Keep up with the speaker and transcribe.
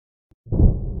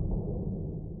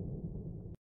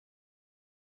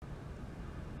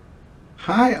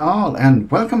Hi all,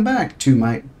 and welcome back to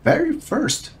my very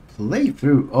first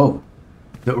playthrough of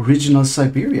the original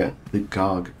Syberia, the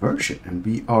GOG version. And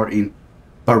we are in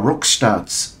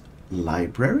Barrockstadt's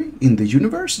library in the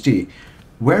university,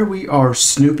 where we are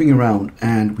snooping around,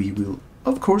 and we will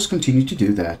of course continue to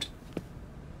do that.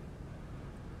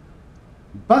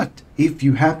 But if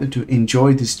you happen to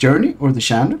enjoy this journey or the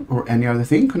channel or any other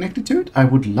thing connected to it, I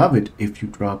would love it if you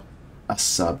drop a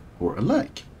sub or a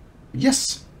like.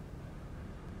 Yes.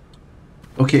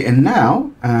 Okay, and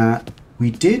now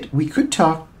we could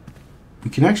talk. We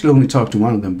can actually only talk to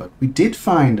one of them, but we did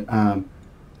find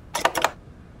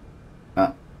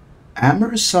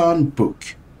Amerzone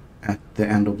book at the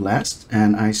end of last,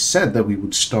 and I said that we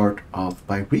would start off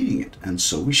by reading it, and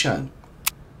so we shall.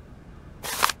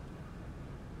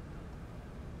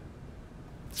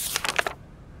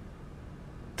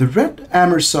 The red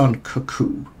Amerzone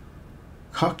cuckoo,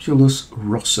 Cuculus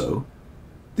rosso,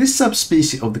 this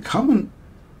subspecies of the common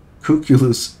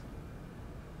Cuculus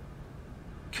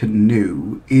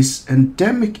canoe is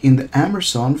endemic in the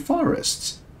Amerzone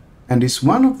forests and is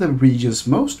one of the region's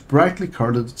most brightly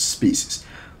colored species.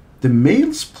 The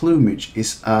male's plumage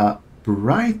is a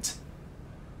bright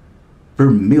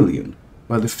vermilion,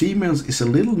 while the female's is a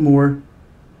little more.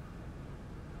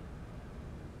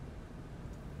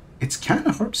 It's kind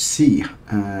of hard to see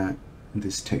in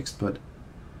this text, but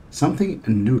something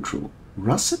neutral.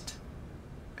 Russet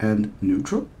and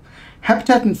neutral.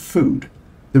 Habitat and food.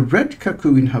 The red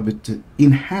cuckoo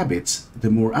inhabits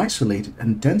the more isolated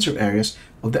and denser areas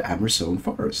of the Amerzone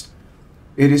forest.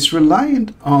 It is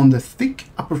reliant on the thick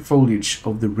upper foliage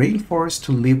of the rainforest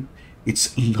to live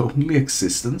its lonely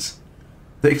existence.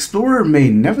 The explorer may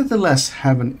nevertheless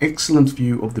have an excellent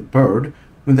view of the bird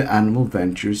when the animal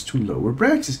ventures to lower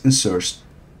branches in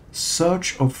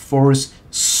search of forest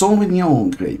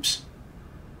Sauvignon grapes.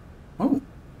 Oh,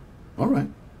 all right.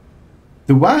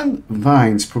 The wild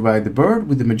vines provide the bird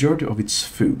with the majority of its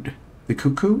food. The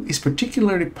cuckoo is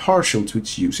particularly partial to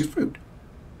its juicy fruit.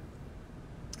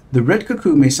 The red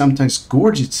cuckoo may sometimes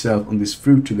gorge itself on this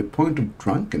fruit to the point of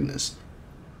drunkenness,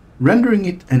 rendering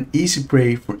it an easy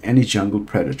prey for any jungle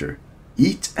predator.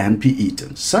 Eat and be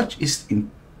eaten. Such is the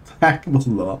implacable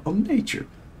law of nature.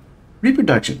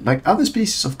 Reproduction. Like other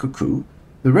species of cuckoo,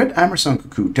 the red Amerzone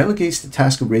cuckoo delegates the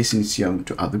task of raising its young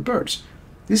to other birds.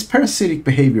 This parasitic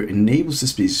behavior enables the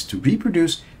species to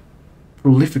reproduce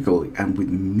prolifically and with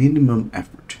minimum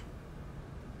effort.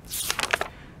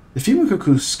 The female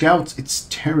cuckoo scouts its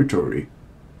territory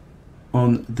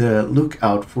on the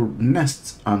lookout for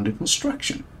nests under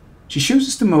construction. She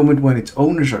chooses the moment when its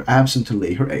owners are absent to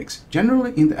lay her eggs,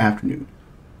 generally in the afternoon.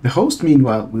 The host,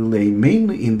 meanwhile, will lay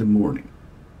mainly in the morning.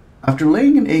 After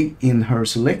laying an egg in her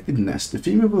selected nest, the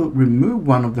female will remove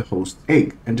one of the host's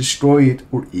egg and destroy it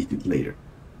or eat it later.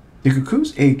 The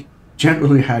cuckoo's egg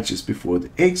generally hatches before the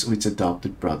eggs of its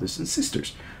adopted brothers and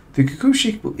sisters. The cuckoo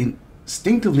chick will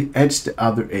instinctively edge the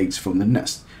other eggs from the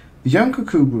nest. The young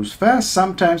cuckoo grows fast.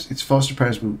 Sometimes its foster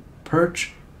parents will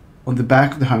perch on the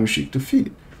back of the hungry chick to feed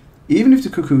it. Even if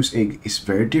the cuckoo's egg is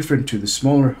very different to the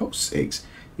smaller host's eggs,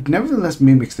 it nevertheless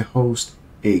mimics the host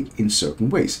egg in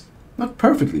certain ways. Not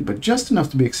perfectly, but just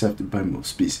enough to be accepted by most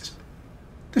species.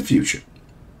 The future.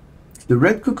 The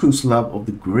red cuckoo's love of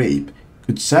the grape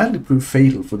could sadly prove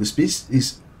fatal for the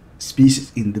species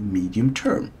in the medium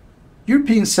term.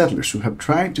 European settlers who have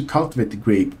tried to cultivate the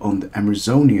grape on the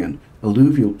Amerzonian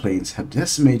alluvial plains have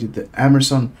decimated the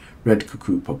Amerzone red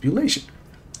cuckoo population.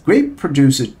 Grape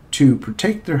producers, to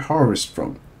protect their harvest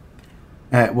from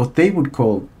what they would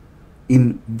call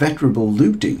inveterable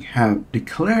looting, have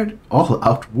declared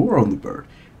all-out war on the bird.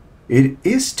 It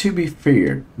is to be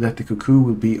feared that the cuckoo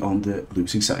will be on the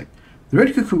losing side. The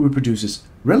red cuckoo reproduces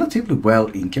relatively well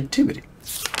in captivity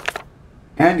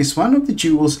and is one of the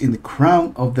jewels in the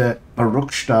crown of the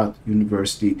Barrockstadt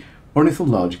University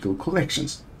ornithological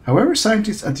collections. However,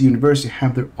 scientists at the university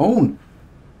have their own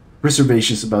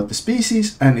reservations about the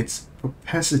species and its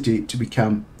propensity to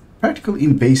become practically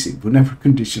invasive whenever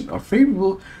conditions are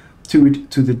favorable to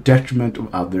it, to the detriment of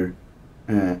other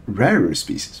rarer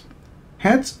species.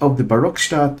 Heads of the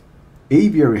Barrockstadt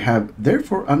aviary have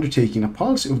therefore undertaken a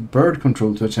policy of bird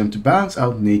control to attempt to balance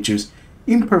out nature's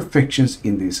imperfections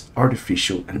in this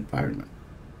artificial environment.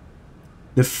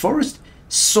 The forest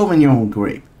Sauvignon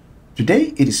grape.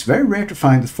 Today it is very rare to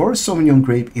find the forest Sauvignon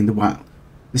grape in the wild.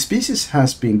 The species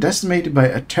has been decimated by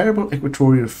a terrible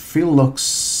equatorial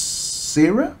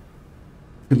phylloxera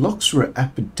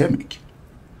epidemic.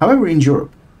 However, in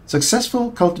Europe,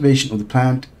 successful cultivation of the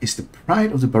plant is the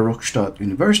pride of the Barrockstadt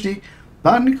University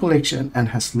botany collection and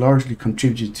has largely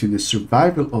contributed to the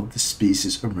survival of the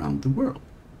species around the world.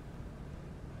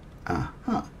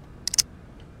 Aha.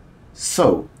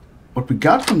 So, what we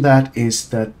got from that is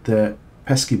that the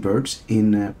pesky birds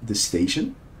in the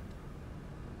station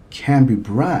can be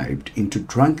bribed into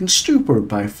drunken stupor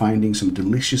by finding some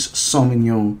delicious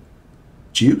Sauvignon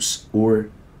juice or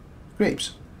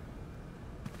grapes.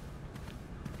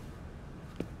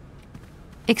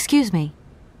 Excuse me.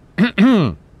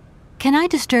 Can I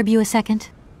disturb you a second?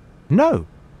 No.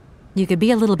 You could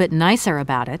be a little bit nicer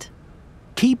about it.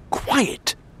 Keep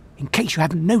quiet. In case you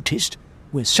haven't noticed,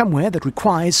 we're somewhere that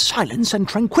requires silence and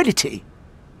tranquility.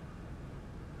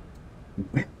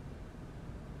 Well,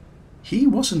 he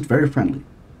wasn't very friendly.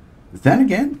 Then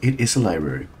again, it is a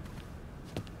library.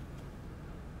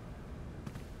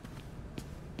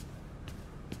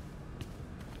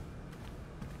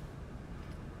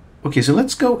 Okay, so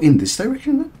let's go in this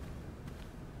direction then.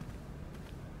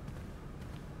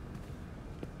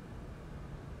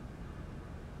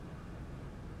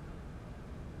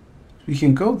 We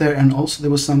can go there, and also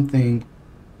there was something...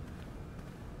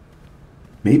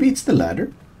 Maybe it's the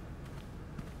ladder?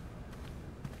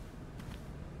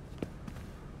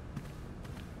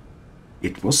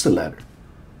 It was the ladder.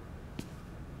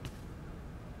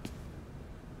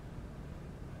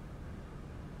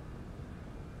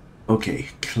 Okay,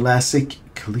 classic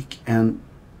click and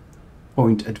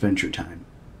point adventure time.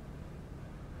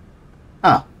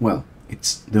 Ah, well,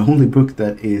 it's the only book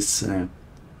that is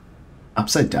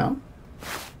upside down.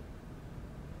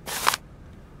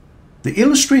 The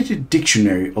Illustrated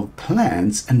Dictionary of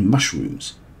Plants and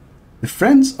Mushrooms. The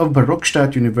Friends of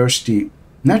Barrockstadt University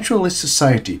Naturalist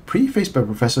Society, prefaced by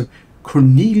Professor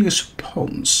Cornelius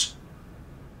Pons.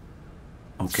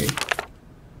 Okay.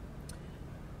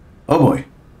 Oh boy.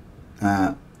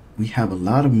 We have a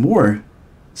lot of more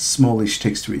smallish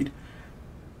text to read.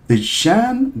 The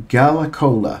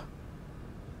Jangalacola.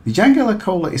 The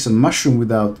Jangalacola is a mushroom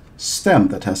without stem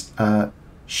that has a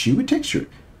chewy texture.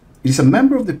 It is a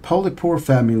member of the polypore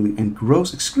family and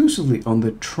grows exclusively on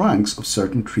the trunks of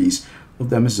certain trees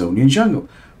of the Amazonian jungle.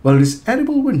 While it is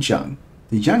edible when young,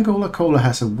 the Jangalacola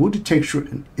has a woody texture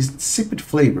and insipid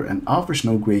flavor and offers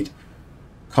no great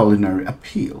culinary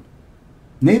appeal.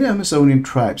 Native Amazonian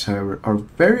tribes, however, are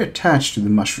very attached to the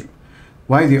mushroom.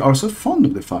 Why they are so fond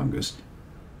of the fungus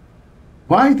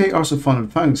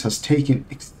has taken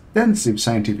extensive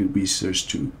scientific research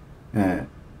to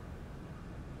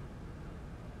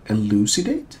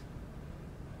elucidate.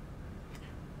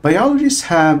 Biologists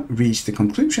have reached the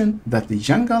conclusion that the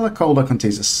Jangalacola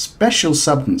contains a special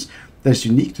substance that is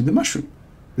unique to the mushroom.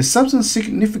 The substance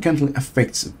significantly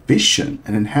affects vision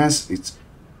and enhances its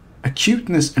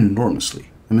acuteness enormously.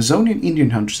 Amazonian Indian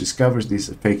hunters discovered this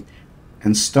effect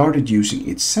and started using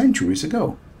it centuries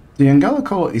ago. The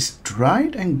Jangalacola is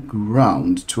dried and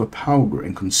ground to a powder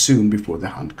and consumed before the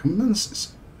hunt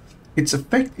commences. Its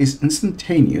effect is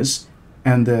instantaneous,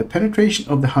 and the penetration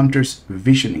of the hunter's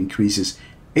vision increases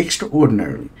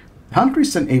extraordinarily. The hunter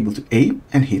is then able to aim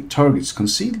and hit targets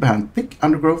concealed behind thick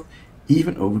undergrowth,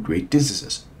 even over great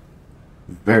distances.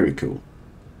 Very cool.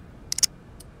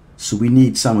 So we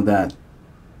need some of that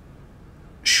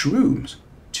shrooms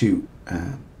to...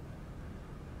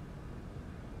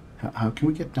 how can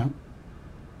we get down?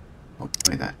 Oh,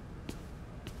 by that.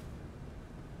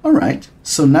 Alright,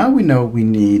 so now we know we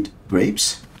need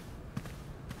grapes.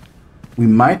 We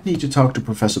might need to talk to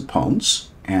Professor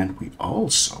Pons, and we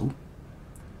also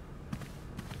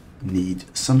need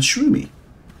some shroomy.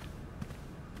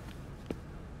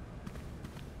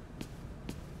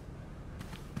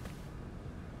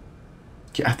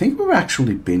 Okay, I think we've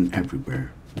actually been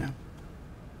everywhere now.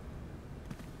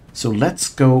 So let's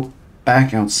go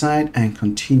back outside and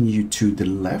continue to the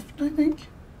left, I think.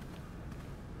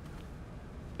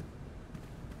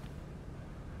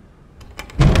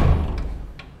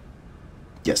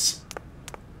 Yes.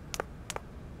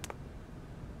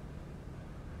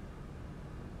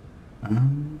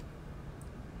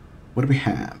 What do we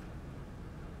have?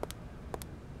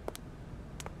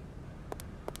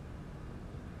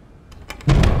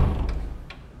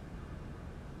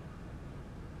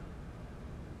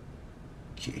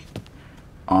 Okay.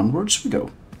 Onwards we go.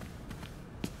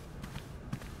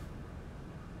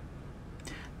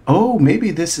 Oh,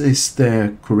 maybe this is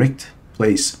the correct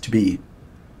place to be.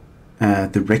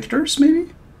 The rectors,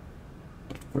 maybe?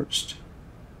 But first,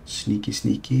 sneaky,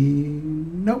 sneaky.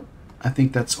 Nope. I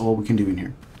think that's all we can do in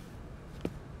here.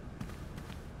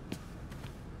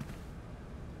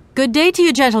 Good day to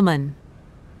you, gentlemen.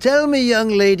 Tell me, young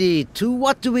lady, to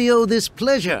what do we owe this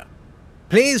pleasure?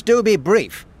 Please do be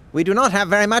brief. We do not have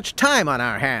very much time on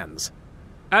our hands.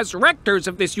 As rectors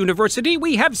of this university,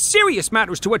 we have serious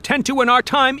matters to attend to, and our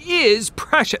time is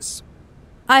precious.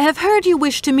 I have heard you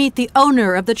wish to meet the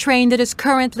owner of the train that is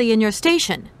currently in your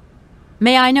station.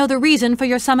 May I know the reason for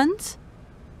your summons?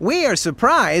 We are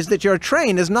surprised that your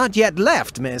train has not yet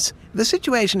left, miss. The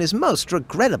situation is most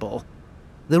regrettable.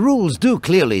 The rules do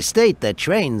clearly state that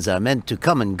trains are meant to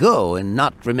come and go and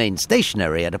not remain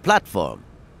stationary at a platform.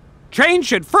 Trains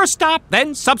should first stop,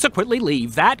 then subsequently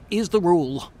leave. That is the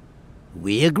rule.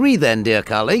 We agree then, dear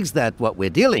colleagues, that what we're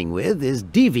dealing with is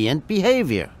deviant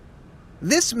behavior.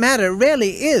 This matter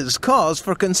really is cause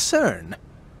for concern.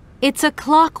 It's a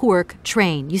clockwork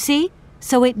train, you see?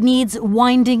 So it needs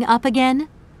winding up again.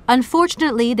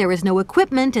 Unfortunately, there is no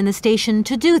equipment in the station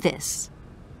to do this.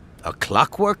 A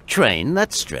clockwork train?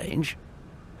 That's strange.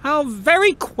 How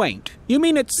very quaint. You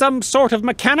mean it's some sort of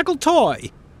mechanical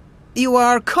toy? You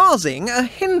are causing a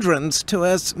hindrance to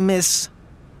us, miss.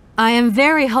 I am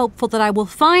very hopeful that I will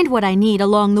find what I need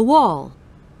along the wall.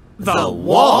 The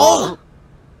wall?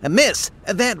 Miss,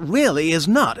 that really is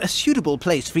not a suitable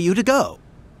place for you to go.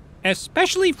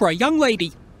 Especially for a young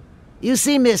lady. You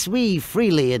see, miss, we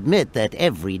freely admit that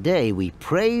every day we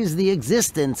praise the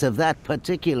existence of that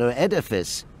particular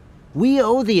edifice. We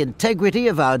owe the integrity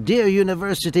of our dear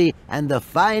university and the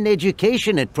fine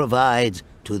education it provides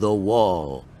to the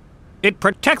wall. It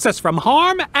protects us from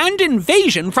harm and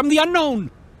invasion from the unknown.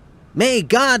 May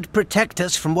God protect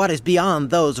us from what is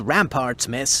beyond those ramparts,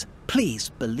 miss. Please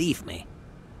believe me.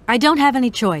 I don't have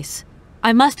any choice.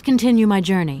 I must continue my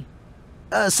journey.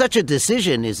 Such a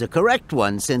decision is a correct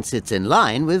one since it's in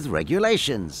line with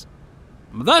regulations.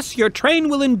 Thus, your train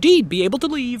will indeed be able to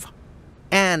leave.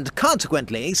 And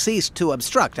consequently cease to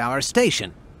obstruct our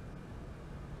station.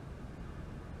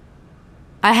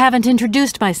 I haven't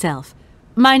introduced myself.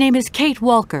 My name is Kate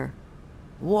Walker.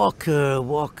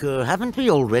 Walker, haven't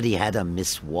we already had a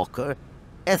Miss Walker?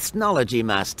 Ethnology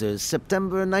Masters,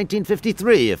 September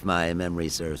 1953, if my memory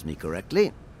serves me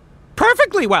correctly.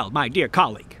 Perfectly well, my dear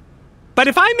colleague. But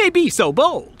if I may be so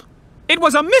bold, it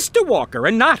was a Mr. Walker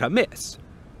and not a Miss.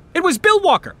 It was Bill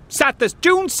Walker, sat this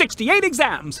June 68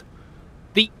 exams.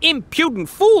 The impudent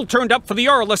fool turned up for the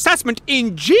oral assessment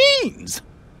in jeans,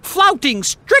 flouting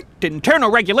strict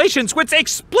internal regulations which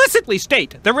explicitly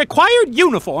state the required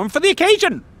uniform for the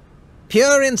occasion.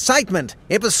 Pure incitement.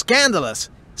 It was scandalous.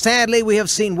 Sadly, we have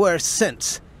seen worse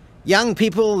since. Young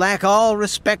people lack all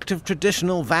respect of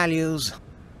traditional values.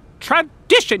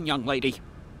 Tradition, young lady.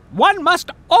 One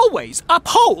must always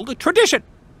uphold tradition.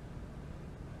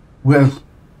 Well,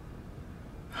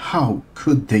 how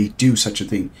could they do such a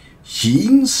thing?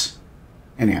 Jeans?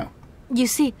 Anyhow. You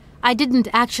see, I didn't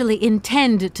actually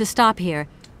intend to stop here,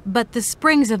 but the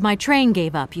springs of my train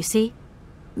gave up, you see?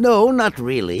 No, not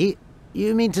really.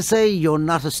 You mean to say you're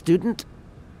not a student?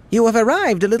 You have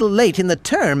arrived a little late in the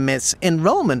term, miss.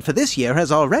 Enrollment for this year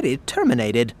has already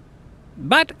terminated.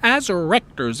 But as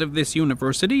rectors of this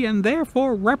university and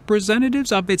therefore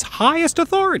representatives of its highest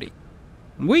authority,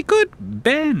 we could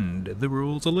bend the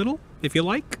rules a little, if you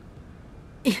like.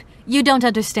 You don't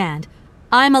understand.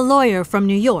 I'm a lawyer from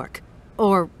New York,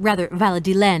 or rather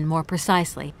Valladolid more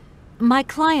precisely. My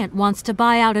client wants to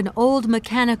buy out an old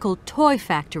mechanical toy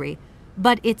factory,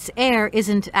 but its heir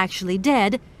isn't actually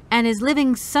dead and is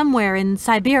living somewhere in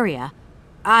Syberia.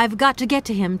 I've got to get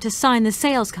to him to sign the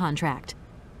sales contract.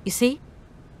 You see?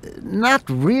 Not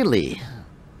really.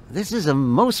 This is a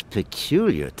most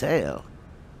peculiar tale.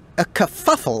 A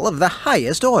kerfuffle of the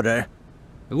highest order.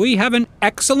 We have an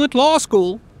excellent law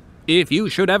school, if you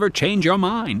should ever change your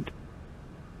mind.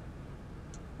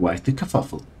 Quite the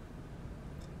kerfuffle.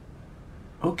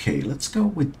 Okay, let's go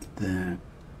with the...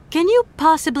 Can you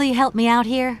possibly help me out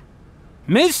here?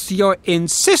 Miss, your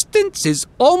insistence is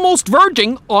almost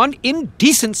verging on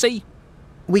indecency.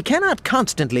 We cannot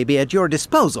constantly be at your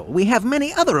disposal. We have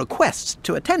many other requests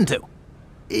to attend to.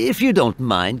 If you don't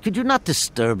mind, could you not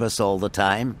disturb us all the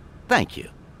time? Thank you.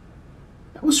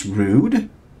 That was rude.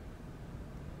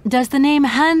 Does the name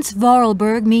Hans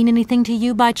Vorarlberg mean anything to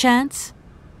you by chance?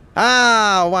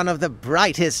 Ah, one of the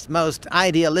brightest, most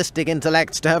idealistic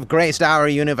intellects to have graced our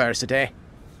university.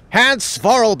 Hans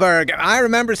Vorarlberg. I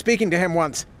remember speaking to him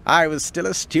once. I was still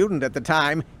a student at the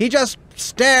time. He just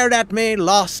stared at me,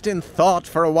 lost in thought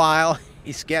for a while.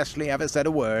 He scarcely ever said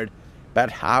a word. But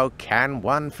how can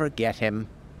one forget him?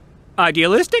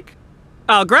 Idealistic?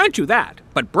 I'll grant you that.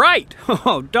 But bright?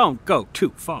 Oh, don't go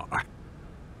too far.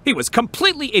 He was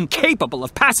completely incapable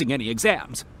of passing any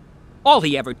exams. All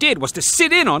he ever did was to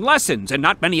sit in on lessons, and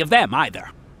not many of them either.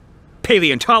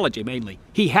 Paleontology, mainly.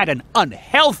 He had an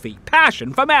unhealthy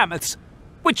passion for mammoths,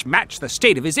 which matched the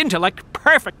state of his intellect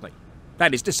perfectly.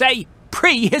 That is to say,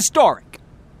 prehistoric.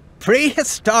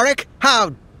 Prehistoric?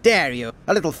 How dare you?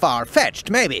 A little far-fetched,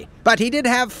 maybe. But he did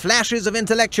have flashes of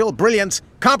intellectual brilliance,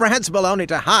 comprehensible only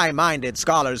to high-minded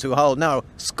scholars who hold no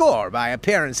score by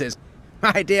appearances.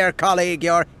 My dear colleague,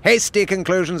 your hasty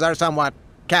conclusions are somewhat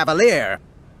cavalier.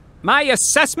 My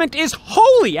assessment is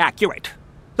wholly accurate.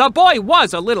 The boy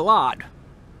was a little odd.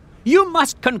 You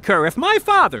must concur if my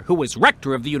father, who was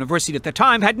rector of the university at the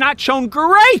time, had not shown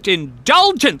great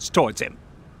indulgence towards him.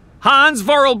 Hans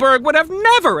Vorarlberg would have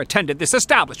never attended this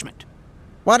establishment.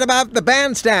 What about the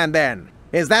bandstand, then?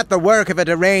 Is that the work of a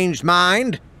deranged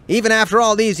mind? Even after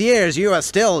all these years, you are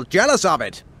still jealous of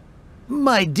it.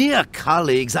 My dear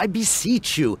colleagues, I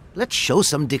beseech you, let's show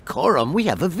some decorum. We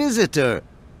have a visitor.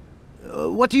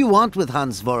 What do you want with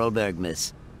Hans Vorarlberg,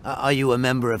 miss? Are you a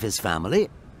member of his family?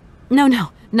 No,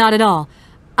 not at all.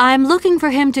 I'm looking for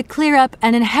him to clear up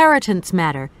an inheritance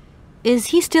matter. Is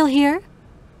he still here?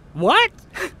 What?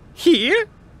 Here?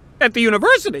 At the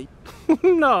university?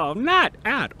 No, not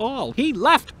at all. He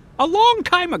left a long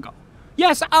time ago.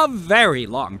 Yes, a very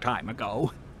long time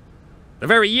ago. The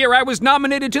very year I was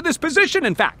nominated to this position,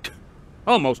 in fact.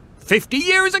 Almost 50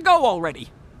 years ago already.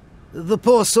 The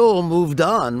poor soul moved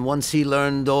on once he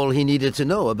learned all he needed to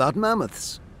know about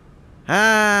mammoths.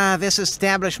 Ah, this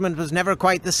establishment was never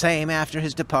quite the same after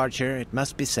his departure, it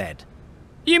must be said.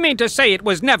 You mean to say it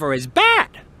was never as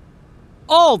bad?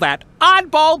 All that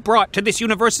oddball brought to this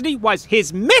university was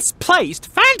his misplaced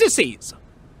fantasies.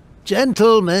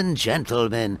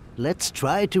 Gentlemen, let's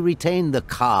try to retain the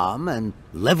calm and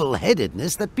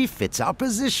level-headedness that befits our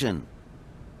position.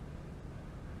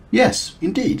 Yes,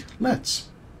 indeed, let's.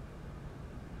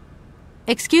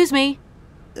 Excuse me.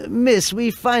 Miss,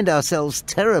 we find ourselves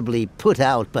terribly put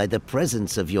out by the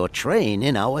presence of your train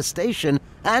in our station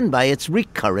and by its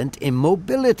recurrent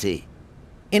immobility.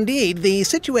 Indeed, the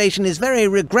situation is very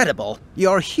regrettable.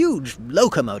 Your huge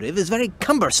locomotive is very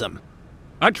cumbersome.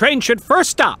 A train should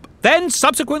first stop, then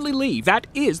subsequently leave. That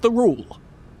is the rule.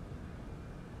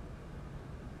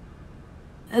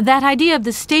 That idea of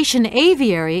the station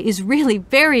aviary is really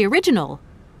very original.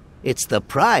 It's the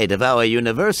pride of our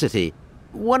university.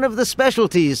 One of the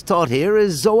specialties taught here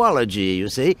is zoology, you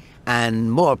see,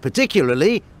 and more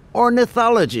particularly,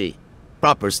 ornithology.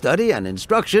 Proper study and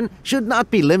instruction should not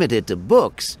be limited to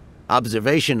books.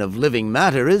 Observation of living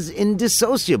matter is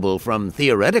indissociable from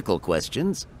theoretical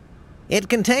questions. It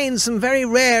contains some very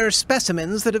rare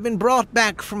specimens that have been brought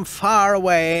back from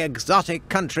far-away, exotic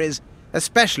countries,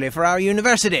 especially for our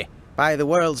university, by the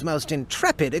world's most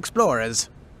intrepid explorers.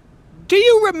 Do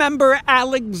you remember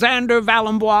Alexander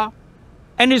Valenbois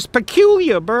and his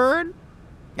peculiar bird?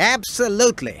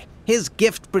 Absolutely. His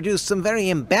gift produced some very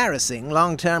embarrassing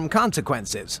long-term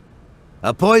consequences.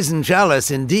 A poison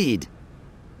chalice indeed.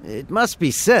 It must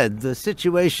be said the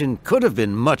situation could have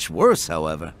been much worse,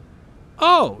 however.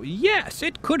 Oh, yes,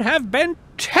 it could have been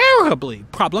terribly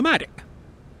problematic.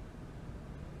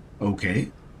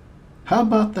 Okay. How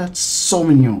about that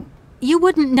Sauvignon? You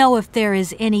wouldn't know if there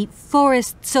is any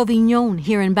Forest Sauvignon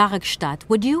here in Barrockstadt,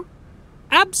 would you?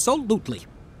 Absolutely.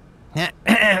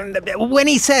 When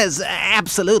he says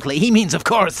absolutely, he means, of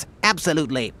course,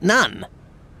 absolutely none.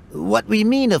 What we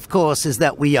mean, of course, is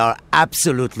that we are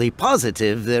absolutely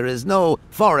positive there is no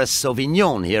Forest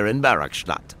Sauvignon here in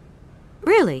Barrockstadt.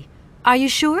 Really? Are you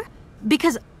sure?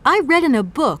 Because I read in a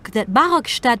book that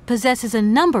Barrockstadt possesses a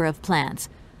number of plants.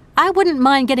 I wouldn't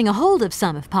mind getting a hold of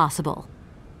some if possible.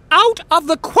 Out of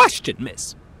the question,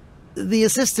 miss. The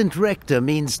assistant rector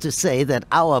means to say that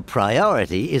our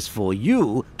priority is for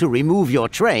you to remove your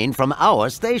train from our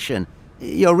station.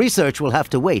 Your research will have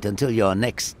to wait until your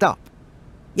next stop.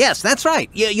 Yes, that's right.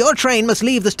 Your train must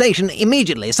leave the station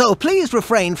immediately, so please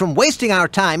refrain from wasting our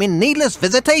time in needless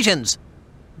visitations.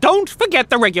 Don't forget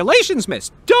the regulations, miss.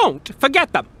 Don't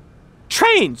forget them.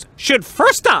 Trains should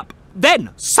first stop, then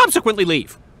subsequently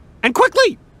leave. And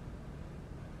quickly.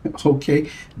 Okay,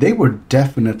 they were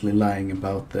definitely lying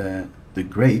about the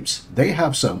grapes. They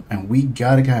have some, and we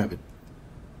gotta have it.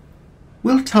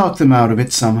 We'll talk them out of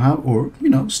it somehow, or,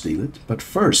 steal it. But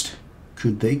first,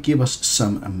 could they give us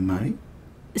some money?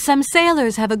 Some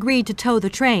sailors have agreed to tow the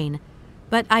train,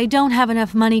 but I don't have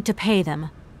enough money to pay them.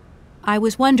 I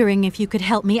was wondering if you could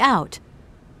help me out.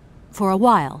 For a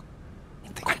while.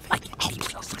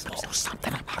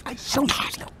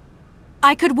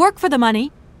 I could work for the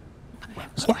money.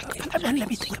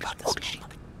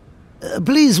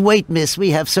 Please wait, miss.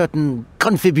 We have certain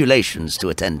confibulations to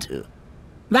attend to.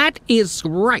 That is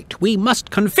right. We must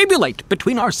confibulate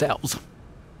between ourselves.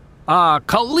 A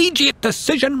collegiate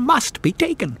decision must be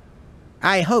taken.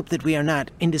 I hope that we are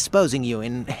not indisposing you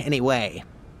in any way.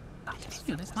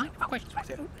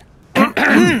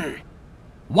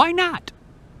 Why not?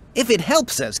 If it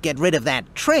helps us get rid of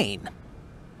that train.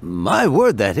 My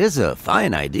word, that is a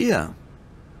fine idea.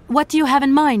 What do you have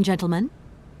in mind, gentlemen?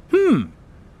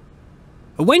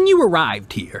 When you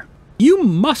arrived here, you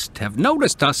must have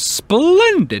noticed a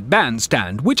splendid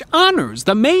bandstand which honors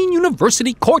the main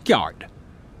university courtyard.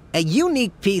 A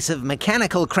unique piece of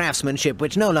mechanical craftsmanship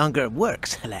which no longer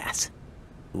works, alas.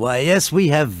 Why, yes, we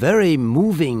have very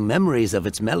moving memories of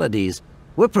its melodies.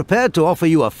 We're prepared to offer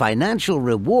you a financial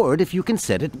reward if you can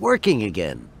set it working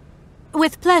again.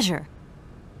 With pleasure.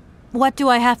 What do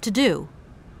I have to do?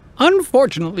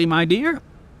 Unfortunately, my dear,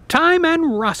 time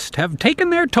and rust have taken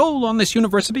their toll on this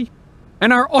university,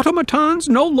 and our automatons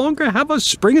no longer have a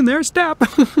spring in their step.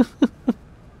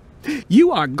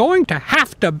 You are going to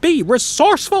have to be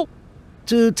resourceful.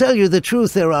 To tell you the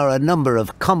truth, there are a number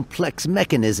of complex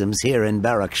mechanisms here in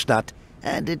Barrockstadt,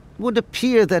 and it would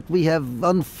appear that we have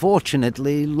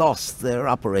unfortunately lost their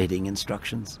operating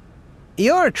instructions.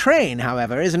 Your train,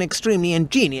 however, is an extremely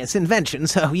ingenious invention,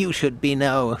 so you should be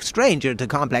no stranger to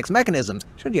complex mechanisms,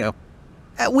 should you?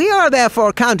 We are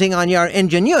therefore counting on your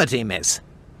ingenuity, miss.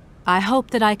 I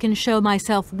hope that I can show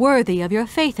myself worthy of your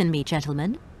faith in me,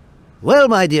 gentlemen. Well,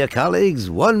 my dear colleagues,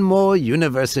 one more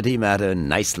university matter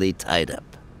nicely tied up.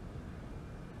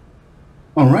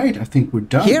 All right, I think we're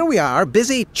done. Here we are,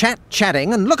 busy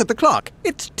chatting, and look at the clock.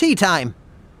 It's tea time.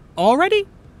 Already?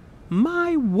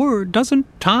 My word, doesn't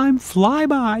time fly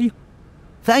by?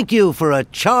 Thank you for a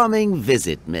charming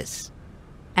visit, miss.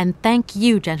 And thank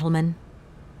you, gentlemen.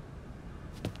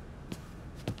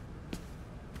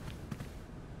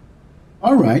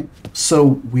 All right, so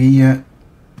we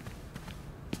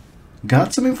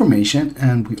got some information,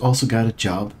 and we also got a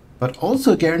job, but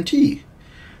also a guarantee.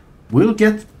 We'll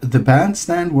get the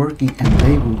bandstand working, and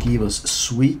they will give us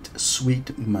sweet,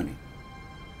 sweet money.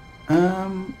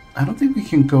 I don't think we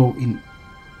can go in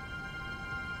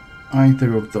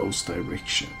either of those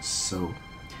directions, so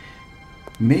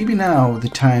maybe now the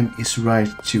time is right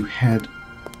to head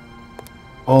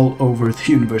all over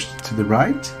the university to the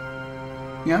right.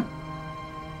 Yeah.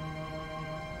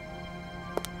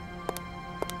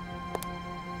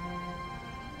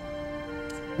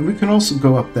 And we can also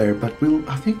go up there, but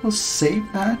I think we'll save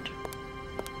that.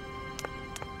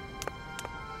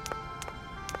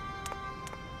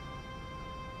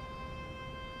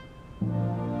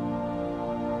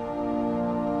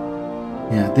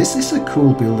 Yeah, this is a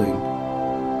cool building.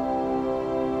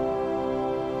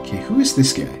 Okay, who is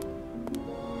this guy?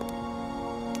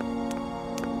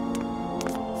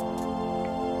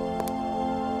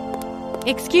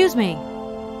 Excuse me.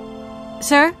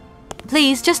 Sir,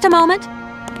 please, just a moment.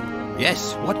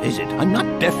 Yes, what is it? I'm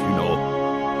not deaf, you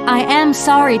know. I am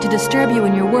sorry to disturb you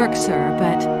in your work, sir,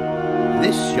 but...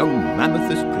 This young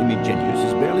mammothus primigenius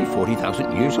is barely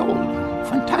 40,000 years old.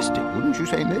 Fantastic, wouldn't you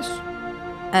say, miss?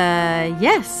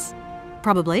 Yes.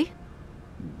 Probably.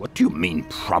 What do you mean,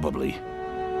 probably?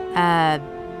 I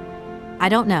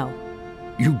don't know.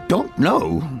 You don't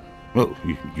know? Oh,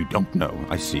 you don't know,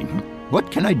 I see.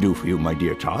 What can I do for you, my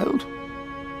dear child?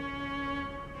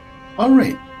 All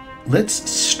right, let's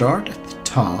start at the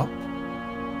top.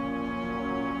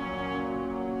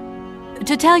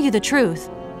 To tell you the truth,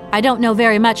 I don't know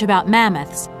very much about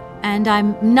mammoths, and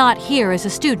I'm not here as a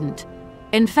student.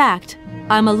 In fact,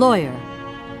 I'm a lawyer.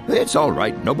 It's all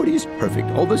right. Nobody's perfect.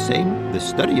 All the same, the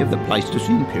study of the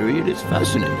Pleistocene period is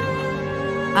fascinating.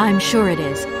 I'm sure it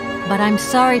is, but I'm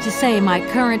sorry to say my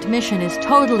current mission is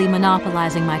totally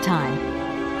monopolizing my time.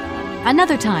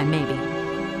 Another time, maybe.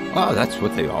 Ah, that's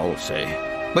what they all say.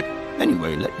 But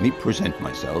anyway, let me present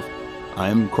myself. I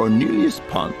am Cornelius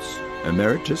Ponce,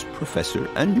 Emeritus Professor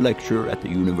and Lecturer at the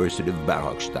University of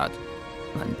Barrockstadt.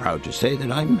 I'm proud to say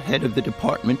that I'm head of the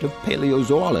Department of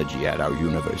Paleozoology at our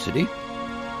university.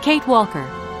 Kate Walker.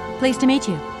 Pleased to meet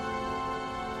you.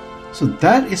 So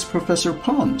that is Professor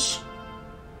Ponce.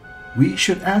 We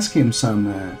should ask him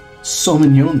some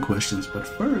Sauvignon questions, but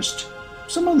first,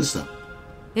 some other stuff.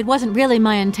 It wasn't really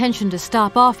my intention to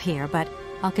stop off here, but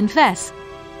I'll confess,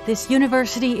 this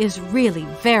university is really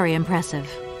very impressive.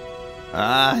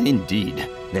 Ah, indeed.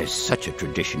 There's such a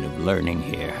tradition of learning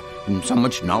here, and so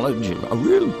much knowledge, a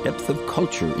real depth of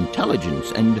culture,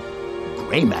 intelligence, and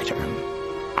gray matter.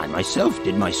 I myself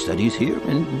did my studies here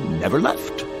and never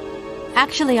left.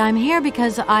 Actually, I'm here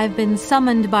because I've been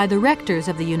summoned by the rectors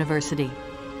of the university.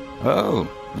 Oh,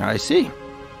 I see.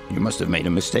 You must have made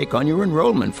a mistake on your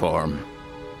enrollment form.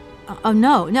 Oh,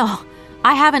 no.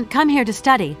 I haven't come here to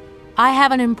study. I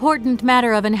have an important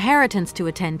matter of inheritance to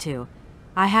attend to.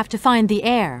 I have to find the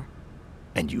heir.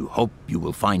 And you hope you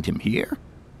will find him here?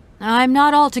 I'm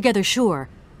not altogether sure.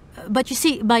 But you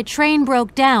see, my train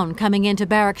broke down coming into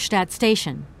Barrockstadt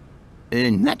station.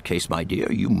 In that case, my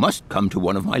dear, you must come to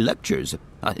one of my lectures.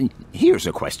 Here's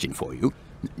a question for you.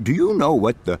 Do you know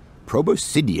what the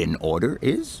Proboscidean order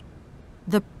is?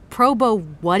 The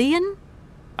Probo-whatian?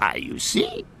 You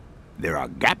see? There are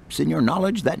gaps in your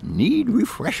knowledge that need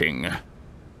refreshing.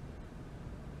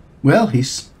 Well,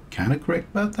 he's kind of correct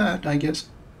about that, I guess.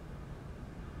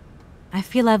 I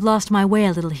feel I've lost my way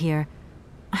a little here.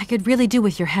 I could really do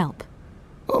with your help.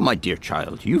 Oh, my dear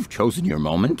child, you've chosen your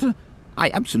moment.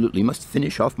 I absolutely must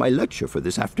finish off my lecture for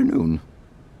this afternoon.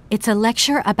 It's a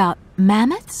lecture about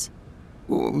mammoths?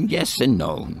 Oh, yes and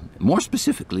no. More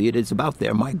specifically, it is about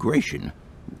their migration.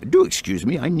 Do excuse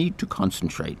me, I need to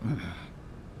concentrate.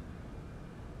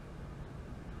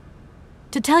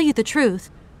 To tell you the truth,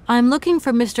 I'm looking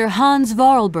for Mr. Hans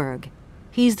Vorarlberg.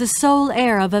 He's the sole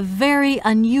heir of a very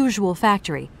unusual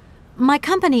factory. My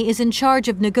company is in charge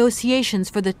of negotiations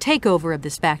for the takeover of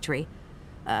this factory.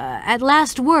 At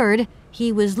last word,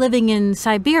 he was living in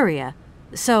Syberia,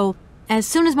 so as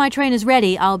soon as my train is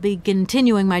ready, I'll be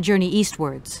continuing my journey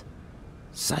eastwards.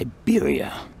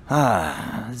 Syberia.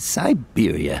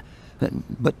 Syberia.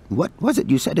 But what was it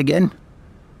you said again?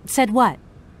 Said what?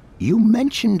 You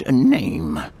mentioned a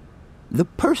name. The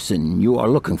person you are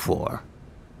looking for.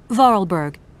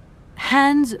 Vorarlberg.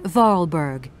 Hans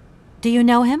Vorarlberg. Do you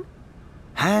know him?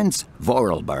 Hans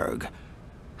Vorarlberg.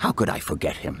 How could I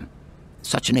forget him?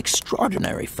 Such an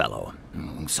extraordinary fellow.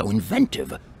 So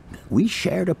inventive. We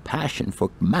shared a passion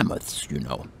for mammoths, you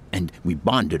know, and we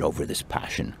bonded over this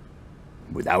passion.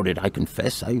 Without it, I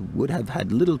confess, I would have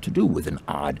had little to do with an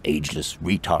odd, ageless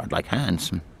retard like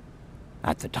Hans.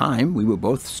 At the time, we were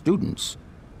both students.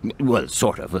 Well,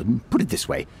 sort of. Put it this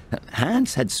way.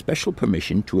 Hans had special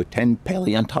permission to attend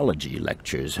paleontology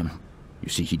lectures. You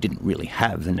see, he didn't really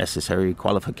have the necessary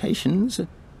qualifications.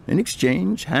 In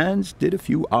exchange, Hans did a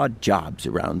few odd jobs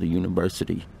around the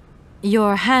university.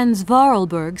 Your Hans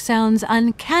Vorarlberg sounds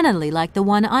uncannily like the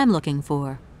one I'm looking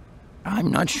for. I'm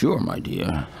not sure, my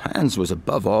dear. Hans was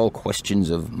above all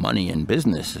questions of money and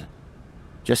business.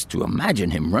 Just to imagine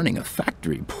him running a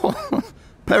factory,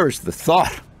 perish the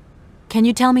thought. Can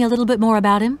you tell me a little bit more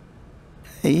about him?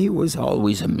 He was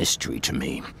always a mystery to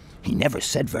me. He never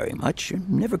said very much, and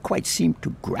never quite seemed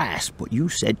to grasp what you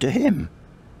said to him.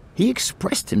 He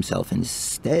expressed himself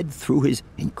instead through his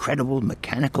incredible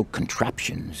mechanical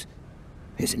contraptions.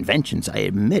 His inventions, I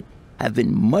admit, have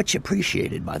been much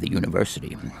appreciated by the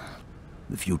university.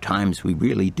 The few times we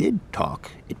really did talk,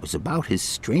 it was about his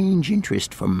strange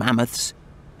interest for mammoths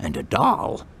and a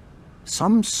doll.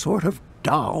 Some sort of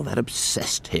doll that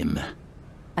obsessed him.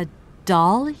 A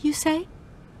doll, you say?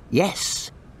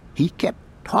 Yes. He kept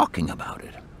talking about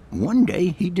it. One day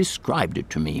he described it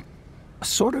to me. A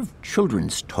sort of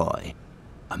children's toy.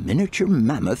 A miniature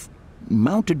mammoth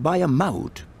mounted by a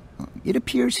maut. It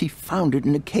appears he found it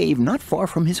in a cave not far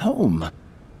from his home.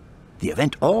 The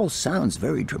event all sounds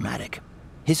very dramatic.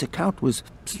 His account was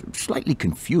slightly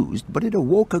confused, but it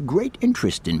awoke a great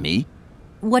interest in me.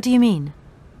 What do you mean?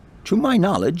 To my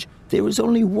knowledge, there is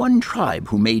only one tribe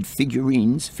who made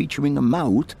figurines featuring a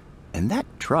maut, and that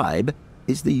tribe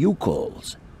is the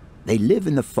Yukols. They live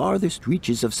in the farthest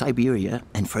reaches of Syberia,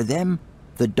 and for them,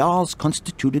 the dolls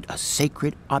constituted a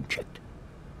sacred object,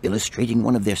 illustrating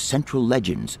one of their central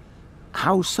legends.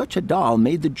 How such a doll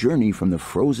made the journey from the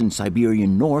frozen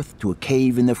Siberian north to a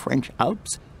cave in the French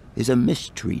Alps is a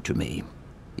mystery to me.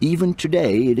 Even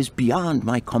today, it is beyond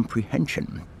my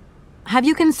comprehension. Have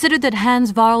you considered that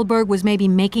Hans Vorarlberg was maybe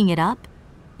making it up?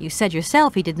 You said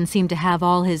yourself he didn't seem to have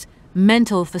all his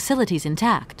mental facilities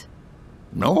intact.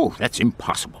 No, that's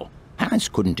impossible. Hans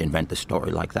couldn't invent a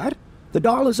story like that. The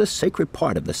doll is a sacred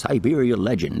part of the Syberia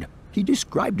legend. He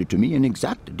described it to me in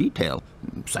exact detail.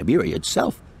 Syberia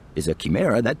itself is a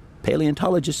chimera that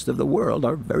paleontologists of the world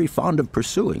are very fond of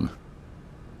pursuing.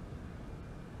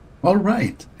 All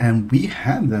right, and we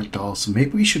have that doll, so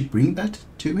maybe we should bring that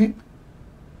to him.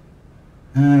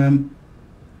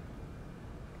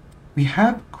 We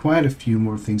have quite a few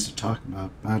more things to talk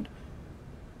about, but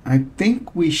I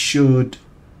think we should...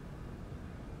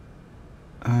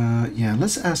 yeah,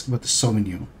 let's ask about the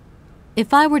Sauvignon.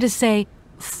 If I were to say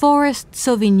Forest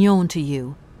Sauvignon to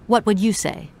you, what would you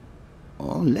say?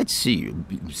 Oh, let's see.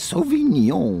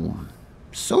 Sauvignon.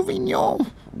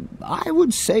 Sauvignon? I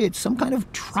would say it's some kind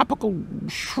of tropical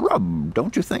shrub,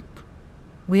 don't you think?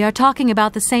 We are talking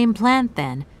about the same plant,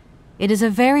 then. It is a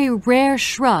very rare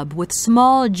shrub with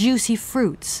small, juicy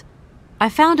fruits. I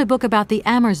found a book about the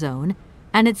Amerzone,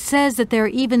 and it says that there are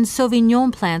even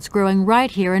Sauvignon plants growing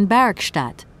right here in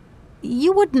Barrockstadt.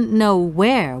 You wouldn't know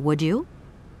where, would you?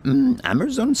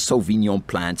 Amerzone Sauvignon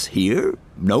plants here?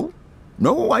 No.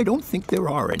 No, I don't think there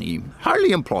are any. Highly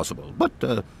implausible.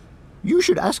 But You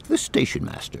should ask the station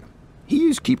master. He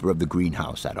is keeper of the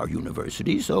greenhouse at our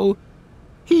university, so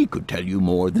he could tell you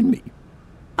more than me.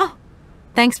 Oh,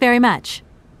 thanks very much.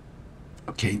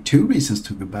 Okay, 2 reasons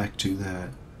to go back to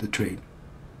the train.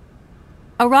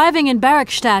 Arriving in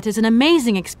Barrockstadt is an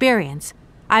amazing experience.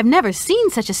 I've never seen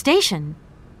such a station.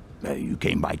 You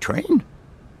came by train?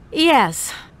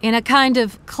 Yes, in a kind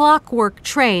of clockwork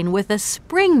train with a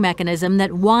spring mechanism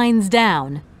that winds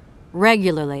down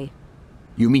regularly.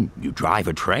 You mean you drive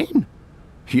a train?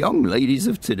 Young ladies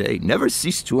of today never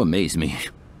cease to amaze me.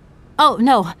 Oh,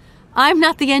 no, I'm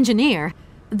not the engineer.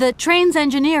 The train's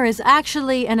engineer is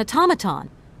actually an automaton.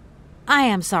 I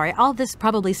am sorry, all this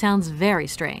probably sounds very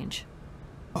strange.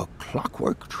 A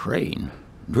clockwork train,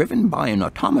 driven by an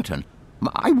automaton?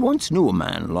 I once knew a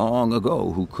man long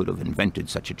ago who could have invented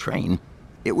such a train.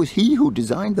 It was he who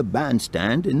designed the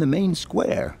bandstand in the main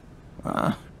square.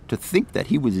 To think that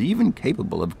he was even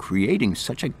capable of creating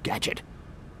such a gadget.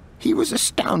 He was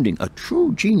astounding, a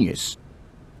true genius.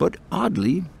 But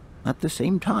oddly, at the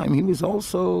same time, he was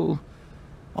also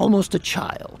almost a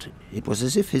child. It was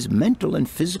as if his mental and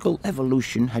physical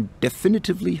evolution had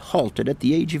definitively halted at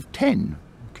the age of 10.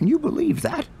 Can you believe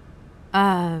that?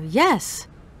 Yes.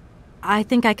 I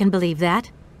think I can believe that.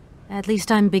 At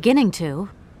least I'm beginning to.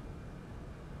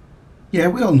 Yeah,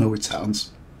 we all know it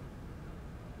sounds.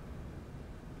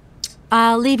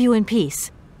 I'll leave you in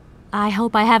peace. I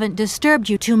hope I haven't disturbed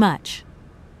you too much.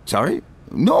 Sorry?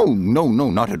 No,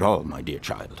 not at all, my dear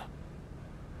child.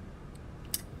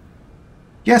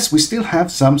 Yes, we still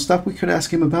have some stuff we could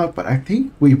ask him about, but I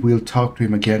think we will talk to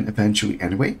him again eventually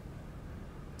anyway.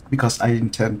 Because I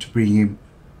intend to bring him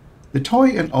the toy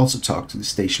and also talk to the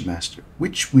station master,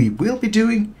 which we will be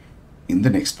doing in the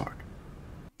next part.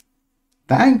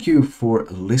 Thank you for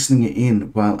listening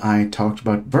in while I talked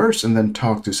about birds and then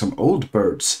talked to some old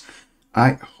birds.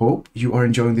 I hope you are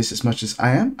enjoying this as much as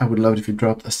I am. I would love it if you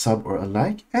dropped a sub or a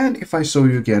like, and if I saw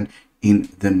you again in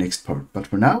the next part. But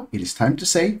for now, it is time to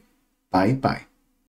say bye-bye.